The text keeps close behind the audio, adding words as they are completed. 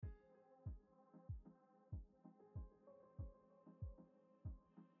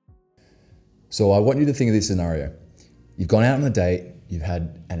So I want you to think of this scenario. You've gone out on a date, you've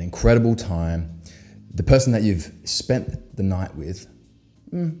had an incredible time. The person that you've spent the night with,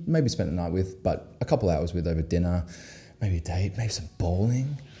 maybe spent the night with, but a couple hours with over dinner, maybe a date, maybe some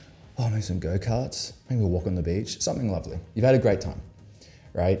bowling, maybe some go-karts, maybe a walk on the beach, something lovely. You've had a great time,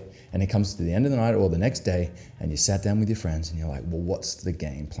 right? And it comes to the end of the night or the next day and you sat down with your friends and you're like, well, what's the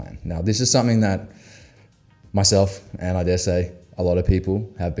game plan? Now, this is something that myself, and I dare say a lot of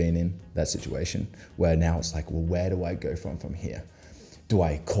people have been in that situation where now it's like, well, where do I go from here? Do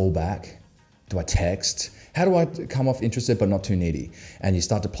I call back? Do I text? How do I come off interested but not too needy? And you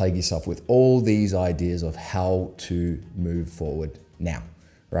start to plague yourself with all these ideas of how to move forward now,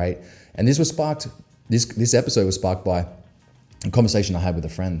 right? And this episode was sparked by a conversation I had with a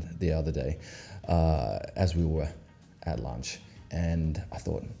friend the other day as we were at lunch. And I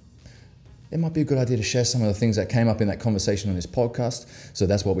thought, it might be a good idea to share some of the things that came up in that conversation on this podcast. So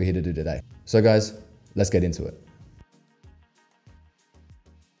that's what we're here to do today. So guys, let's get into it.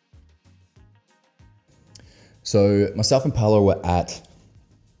 So myself and Paolo were at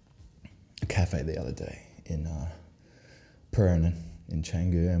a cafe the other day in Puranen in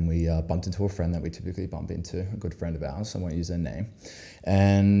Canggu, and we bumped into a friend that we typically bump into, a good friend of ours, I won't use their name.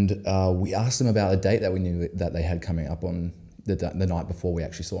 And we asked them about a date that we knew that they had coming up on the night before we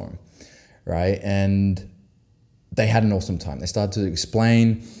actually saw them. Right? And they had an awesome time. They started to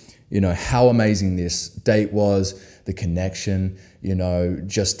explain, how amazing this date was, the connection,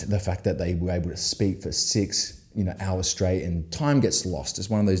 just the fact that they were able to speak for 6, hours straight, and time gets lost.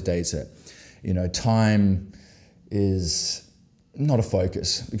 It's one of those days that, time is not a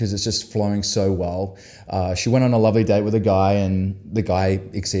focus because it's just flowing so well. She went on a lovely date with a guy and the guy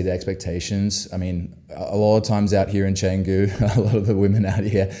exceeded expectations. I mean, a lot of times out here in Canggu, a lot of the women out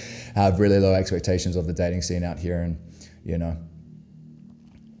here have really low expectations of the dating scene out here. And,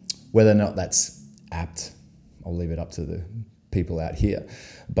 whether or not that's apt, I'll leave it up to the people out here.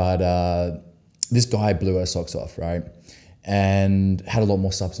 But this guy blew her socks off, right? And had a lot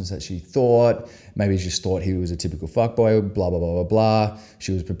more substance than she thought. Maybe she just thought he was a typical fuckboy, blah, blah, blah, blah, blah.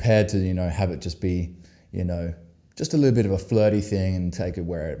 She was prepared to, have it just be, just a little bit of a flirty thing and take it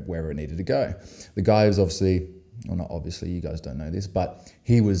wherever it needed to go. The guy was obviously, well, not obviously, you guys don't know this, but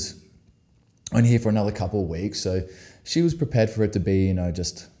he was only here for another couple of weeks. So she was prepared for it to be,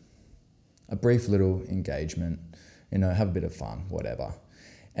 just a brief little engagement, have a bit of fun, whatever.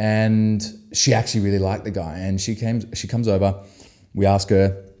 And she actually really liked the guy, and she comes over, we ask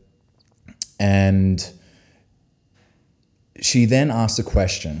her, and she then asks a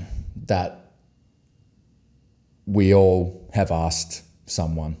question that we all have asked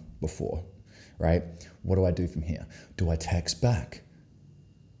someone before, right? What do I do from here? Do I text back?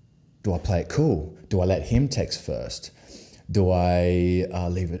 Do I play it cool? Do I let him text first? Do I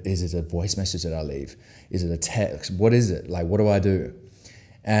leave it? Is it a voice message that I leave? Is it a text? What is it? Like, what do I do?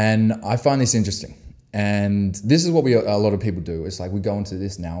 And I find this interesting. And this is what a lot of people do. It's like we go into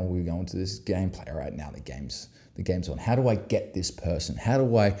this now, we go into this gameplay. All right, now the game's on. How do I get this person? How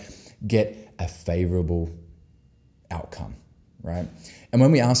do I get a favorable outcome, right? And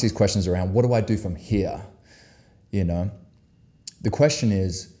when we ask these questions around, what do I do from here? The question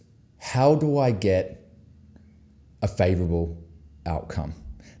is, how do I get a favorable outcome?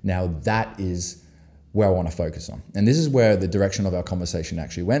 Now that is where I want to focus on. And this is where the direction of our conversation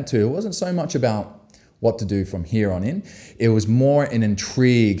actually went to. It wasn't so much about what to do from here on in. It was more an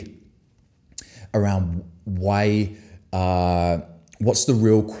intrigue around why, what's the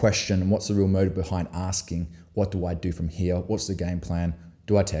real question and what's the real motive behind asking, what do I do from here? What's the game plan?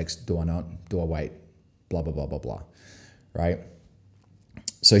 Do I text? Do I not? Do I wait? Blah, blah, blah, blah, blah, right?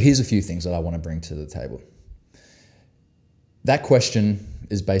 So here's a few things that I want to bring to the table. That question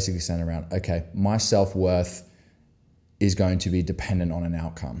is basically centered around, okay, my self-worth is going to be dependent on an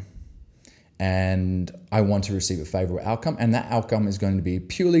outcome. And I want to receive a favorable outcome. And that outcome is going to be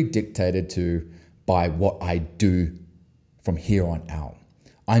purely dictated to by what I do from here on out.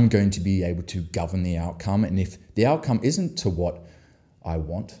 I'm going to be able to govern the outcome. And if the outcome isn't to what I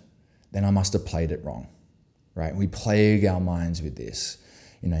want, then I must have played it wrong, right? We plague our minds with this.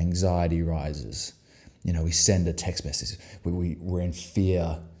 Anxiety rises. We send a text message. We're in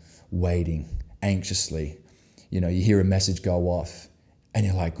fear, waiting, anxiously. You hear a message go off and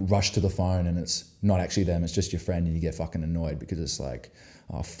you're like, rush to the phone and it's not actually them, it's just your friend, and you get fucking annoyed because it's like,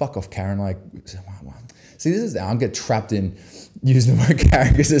 oh, fuck off, Karen. Like, see, I get trapped in using the word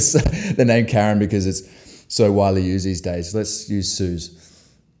Karen because it's the name Karen because it's so widely used these days. Let's use Suze.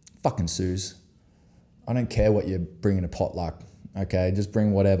 Fucking Suze. I don't care what you're bringing to potluck, okay? Just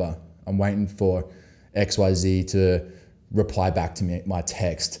bring whatever. I'm waiting for XYZ to reply back to me, my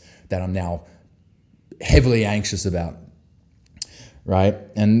text that I'm now heavily anxious about, right?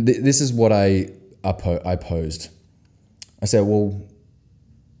 And this is what I posed. I said, well,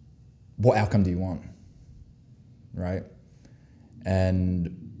 what outcome do you want, right?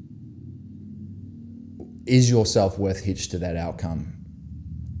 And is your self-worth hitched to that outcome,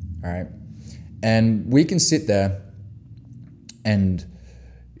 all right? And we can sit there and,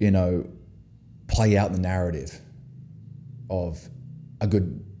 play out the narrative of a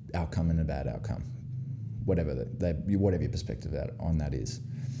good outcome and a bad outcome, whatever your perspective on that is,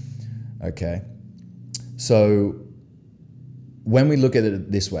 okay? So when we look at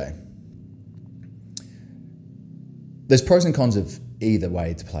it this way, there's pros and cons of either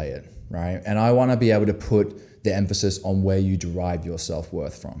way to play it, right? And I want to be able to put the emphasis on where you derive your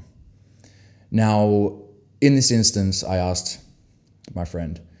self-worth from. Now, in this instance, I asked my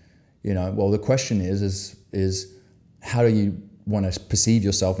friend, well, the question is how do you want to perceive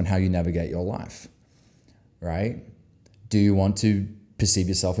yourself and how you navigate your life, right? Do you want to perceive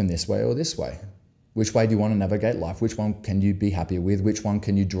yourself in this way or this way? Which way do you want to navigate life? Which one can you be happy with? Which one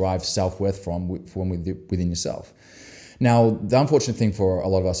can you derive self-worth from within yourself? Now, the unfortunate thing for a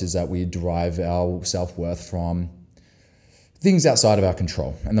lot of us is that we derive our self-worth from things outside of our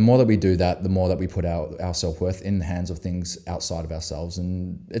control. And the more that we do that, the more that we put our self-worth in the hands of things outside of ourselves.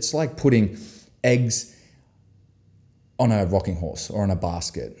 And it's like putting eggs on a rocking horse or on a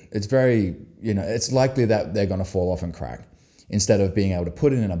basket. It's very, it's likely that they're going to fall off and crack instead of being able to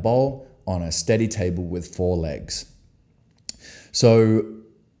put it in a bowl on a steady table with 4 legs. So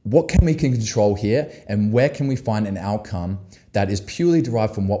what can we control here, and where can we find an outcome that is purely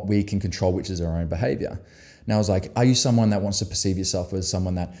derived from what we can control, which is our own behavior? Now, I was like, are you someone that wants to perceive yourself as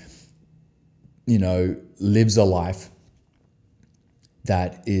someone that, lives a life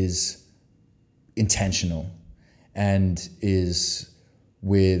that is intentional and is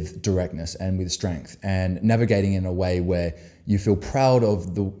with directness and with strength and navigating in a way where you feel proud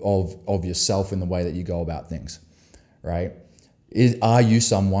of yourself in the way that you go about things, right? Are you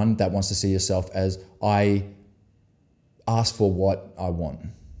someone that wants to see yourself as, I ask for what I want,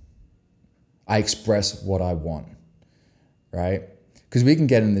 I express what I want, right? Because we can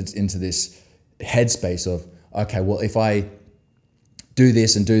get into this headspace of, okay, well, if I do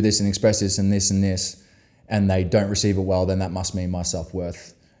this and express this and this, and they don't receive it well, then that must mean my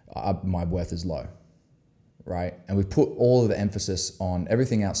self-worth, my worth is low, right? And we put all of the emphasis on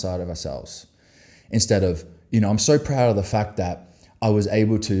everything outside of ourselves instead of, I'm so proud of the fact that I was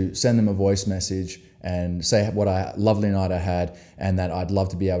able to send them a voice message and say what a lovely night I had and that I'd love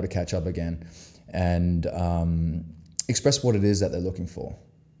to be able to catch up again and express what it is that they're looking for,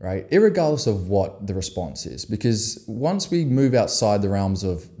 right? Irregardless of what the response is. Because once we move outside the realms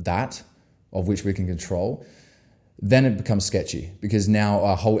of that, of which we can control, then it becomes sketchy because now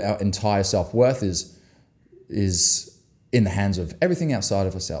our entire self-worth is in the hands of everything outside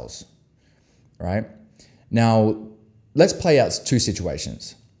of ourselves, right? Now, let's play out 2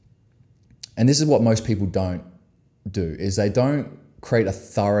 situations. And this is what most people don't do, is they don't create a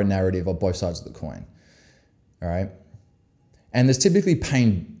thorough narrative of both sides of the coin, all right? And there's typically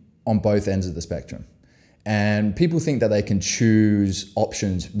pain on both ends of the spectrum. And people think that they can choose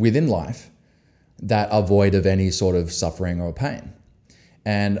options within life that are void of any sort of suffering or pain.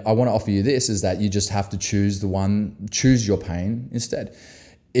 And I want to offer you this, is that you just have to choose your pain instead.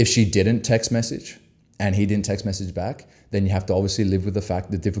 If she didn't text message and he didn't text message back, then you have to obviously live with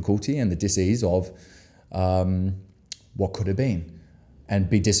the difficulty and the dis-ease of what could have been, and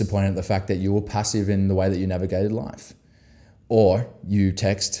be disappointed at the fact that you were passive in the way that you navigated life. Or you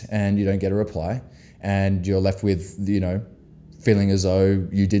text and you don't get a reply and you're left with, feeling as though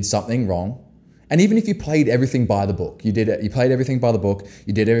you did something wrong. And even if you played everything by the book, you played everything by the book,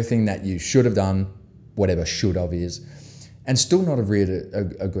 you did everything that you should have done, whatever should have is, and still not have reached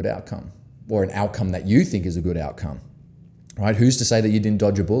a good outcome, or an outcome that you think is a good outcome, right? Who's to say that you didn't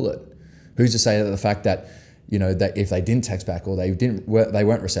dodge a bullet? Who's to say that the fact that, that if they didn't text back or they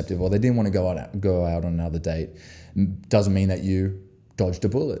weren't receptive or they didn't want to go out on another date, doesn't mean that you dodged a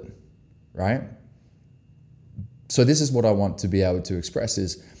bullet, right? So this is what I want to be able to express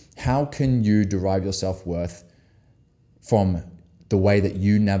is, how can you derive your self-worth from the way that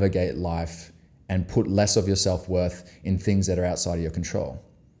you navigate life and put less of your self-worth in things that are outside of your control,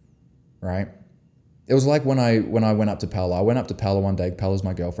 right? It was like when I went up to Paola. I went up to Paola one day. Paola's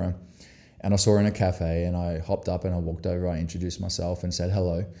my girlfriend. And I saw her in a cafe and I hopped up and I walked over. I introduced myself and said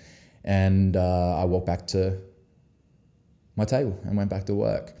hello. And I walked back to my table and went back to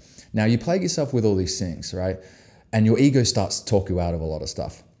work. Now, you plague yourself with all these things, right? And your ego starts to talk you out of a lot of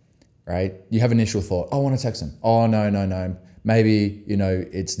stuff, right? You have initial thought, oh, I want to text him. Oh, no. Maybe,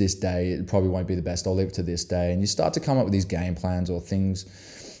 it's this day. It probably won't be the best. I'll leave it to this day. And you start to come up with these game plans or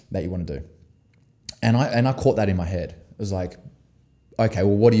things that you want to do. And I caught that in my head. It was like, okay,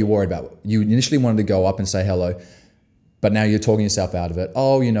 well, what are you worried about? You initially wanted to go up and say hello, but now you're talking yourself out of it.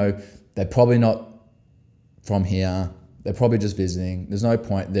 Oh, they're probably not from here. They're probably just visiting. There's no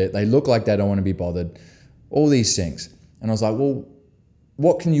point. They look like they don't want to be bothered. All these things. And I was like, well,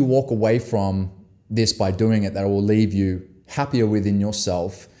 what can you walk away from this by doing it that will leave you happier within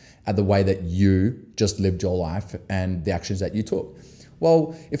yourself at the way that you just lived your life and the actions that you took?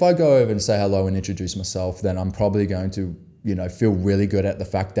 Well, if I go over and say hello and introduce myself, then I'm probably going to, feel really good at the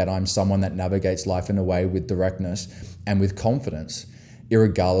fact that I'm someone that navigates life in a way with directness and with confidence,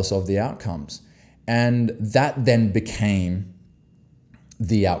 irregardless of the outcomes. And that then became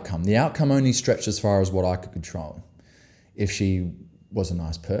the outcome. The outcome only stretched as far as what I could control. If she was a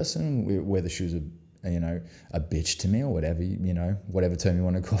nice person, whether she was a bitch to me or whatever, whatever term you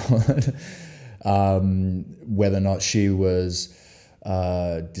want to call it, whether or not she was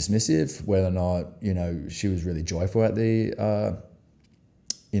dismissive, whether or not, she was really joyful at the,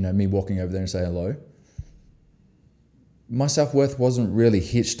 me walking over there and say hello. My self-worth wasn't really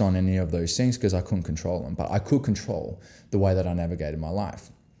hitched on any of those things because I couldn't control them, but I could control the way that I navigated my life,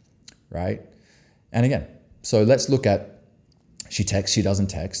 right? And again, so let's look at she texts, she doesn't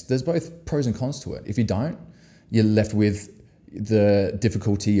text. There's both pros and cons to it. If you don't, you're left with the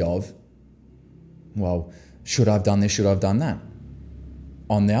difficulty of, well, should I have done this? Should I have done that?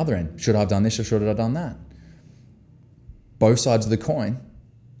 On the other end, should I have done this or should I have done that? Both sides of the coin,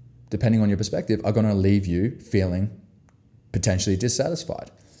 depending on your perspective, are going to leave you feeling potentially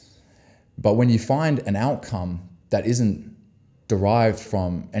dissatisfied. But when you find an outcome that isn't derived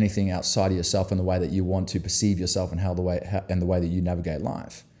from anything outside of yourself and the way that you want to perceive yourself and the way that you navigate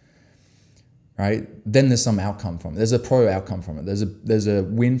life, right? Then there's some outcome from it. There's a pro outcome from it. There's a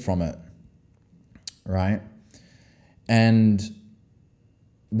win from it, right? And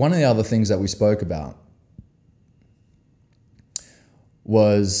one of the other things that we spoke about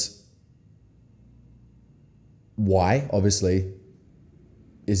was why, obviously,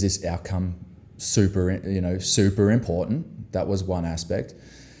 is this outcome super important? That was one aspect.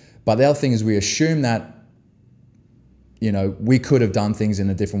 But the other thing is we assume that, we could have done things in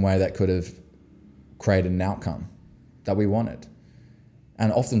a different way that could have created an outcome that we wanted.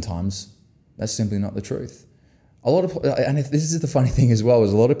 And oftentimes, that's simply not the truth. And this is the funny thing as well,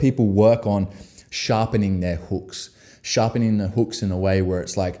 is a lot of people work on sharpening their hooks in a way where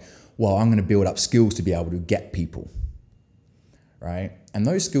it's like, well, I'm going to build up skills to be able to get people, right? And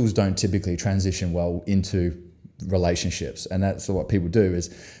those skills don't typically transition well into relationships. And that's what people do, is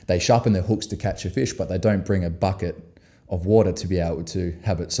they sharpen their hooks to catch a fish, but they don't bring a bucket of water to be able to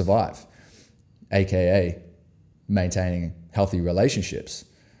have it survive, AKA maintaining healthy relationships,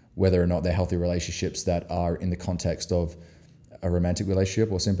 whether or not they're healthy relationships that are in the context of a romantic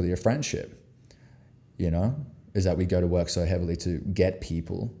relationship or simply a friendship, is that we go to work so heavily to get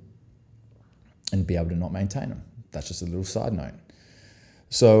people and be able to not maintain them. That's just a little side note.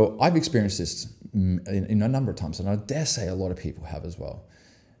 So I've experienced this in a number of times, and I dare say a lot of people have as well,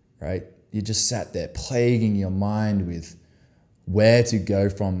 right? You just sat there plaguing your mind with where to go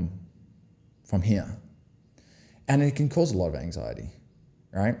from here. And it can cause a lot of anxiety,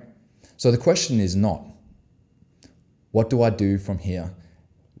 right? So the question is not, what do I do from here,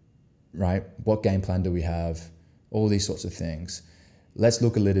 right? What game plan do we have? All these sorts of things. Let's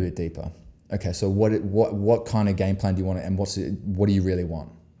look a little bit deeper. Okay, so what kind of game plan do you want, and what do you really want?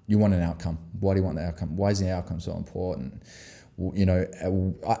 You want an outcome. Why do you want the outcome? Why is the outcome so important?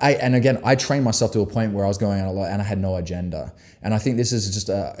 I trained myself to a point where I was going out a lot and I had no agenda. And I think this is just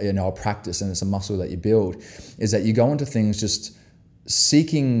a practice, and it's a muscle that you build, is that you go into things just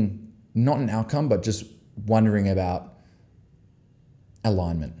seeking not an outcome, but just wondering about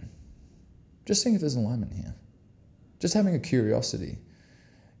alignment. Just seeing if there's alignment here. Just having a curiosity.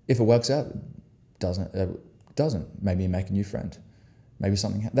 If it works out, doesn't. Maybe you make a new friend. Maybe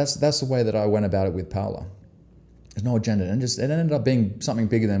something. That's the way that I went about it with Paola. There's no agenda, and it ended up being something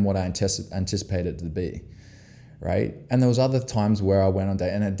bigger than what I anticipated it to be, right? And there was other times where I went on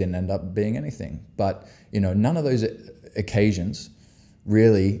date and it didn't end up being anything. But none of those occasions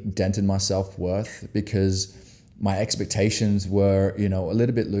really dented my self-worth, because my expectations were, a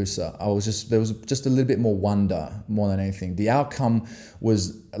little bit looser. There was just a little bit more wonder more than anything. The outcome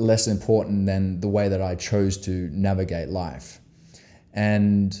was less important than the way that I chose to navigate life.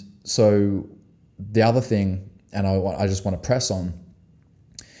 And so the other thing, and I just want to press on,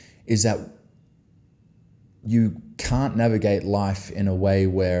 is that you can't navigate life in a way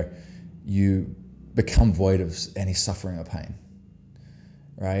where you become void of any suffering or pain,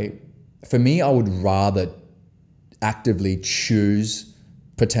 right? For me, I would rather actively choose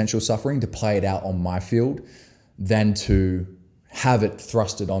potential suffering to play it out on my field than to have it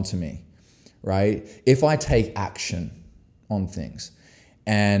thrusted onto me, right? If I take action on things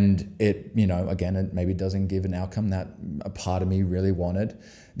and it, again, it maybe doesn't give an outcome that a part of me really wanted,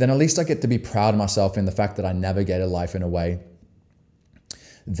 then at least I get to be proud of myself in the fact that I navigated life in a way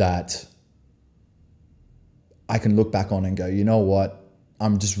that I can look back on and go, you know what?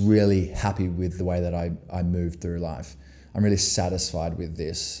 I'm just really happy with the way that I moved through life. I'm really satisfied with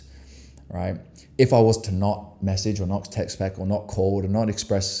this, right? If I was to not message or not text back or not call or not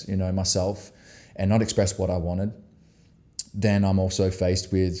express, myself and not express what I wanted, then I'm also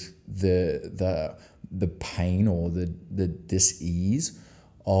faced with the pain or the dis-ease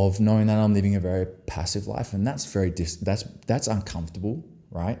of knowing that I'm living a very passive life, and that's that's uncomfortable,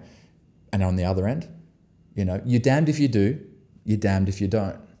 right? And on the other end, you're damned if you do, you're damned if you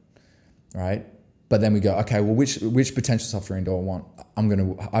don't, right? But then we go, okay, well, which potential suffering do I want?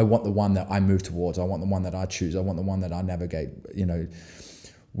 I want the one that I move towards. I want the one that I choose. I want the one that I navigate,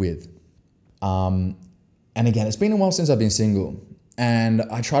 with. And again, it's been a while since I've been single, and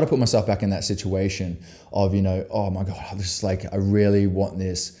I try to put myself back in that situation of, oh my God, I really want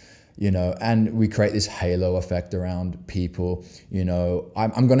this, and we create this halo effect around people.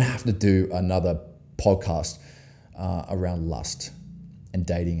 I'm going to have to do another podcast around lust and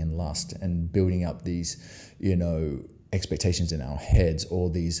dating and lust and building up these, expectations in our heads, or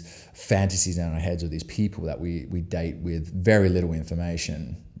these fantasies in our heads, or these people that we date with very little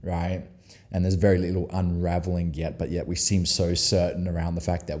information, right? And there's very little unraveling yet, but yet we seem so certain around the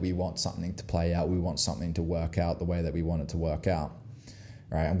fact that we want something to play out. We want something to work out the way that we want it to work out,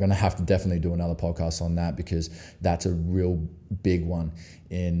 right? I'm going to have to definitely do another podcast on that, because that's a real big one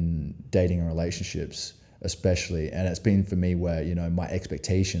in dating and relationships, especially. And it's been for me where, my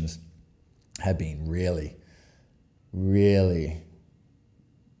expectations have been really, really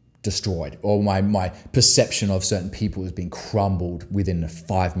destroyed, or my perception of certain people has been crumbled within a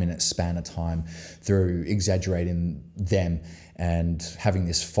 5-minute span of time through exaggerating them and having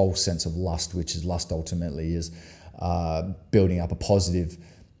this false sense of lust, which is lust ultimately is building up a positive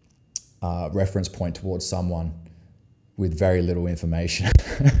reference point towards someone with very little information,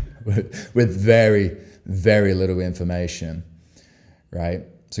 with very, very little information, right?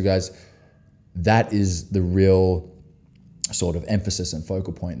 So guys, that is the real sort of emphasis and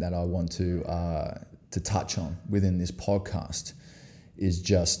focal point that I want to touch on within this podcast, is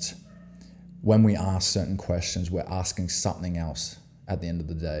just when we ask certain questions, we're asking something else at the end of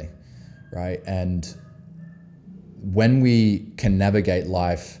the day, right? And when we can navigate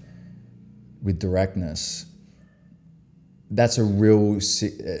life with directness, that's a real,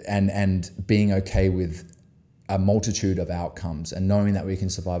 and being okay with a multitude of outcomes and knowing that we can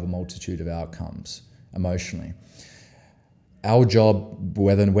survive a multitude of outcomes emotionally. Our job,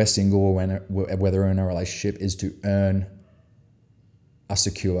 whether we're single or whether we're in a relationship, is to earn a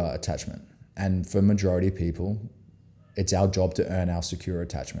secure attachment. And for majority of people, it's our job to earn our secure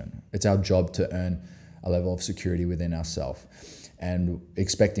attachment. It's our job to earn a level of security within ourselves. And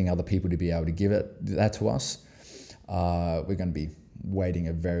expecting other people to be able to give that to us, we're going to be waiting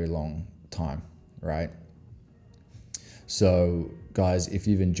a very long time, right? So guys, if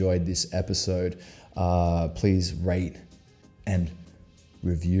you've enjoyed this episode, please rate and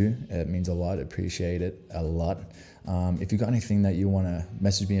review. It means a lot. I appreciate it a lot. If you've got anything that you want to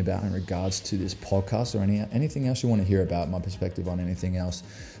message me about in regards to this podcast, or anything else you want to hear about, my perspective on anything else,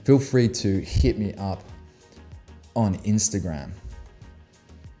 feel free to hit me up on Instagram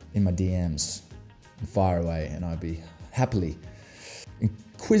in my DMs and fire away, and I'd be happily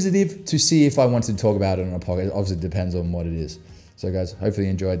inquisitive to see if I wanted to talk about it on a podcast. Obviously, it depends on what it is. So guys, hopefully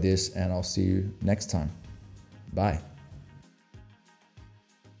you enjoyed this, and I'll see you next time. Bye.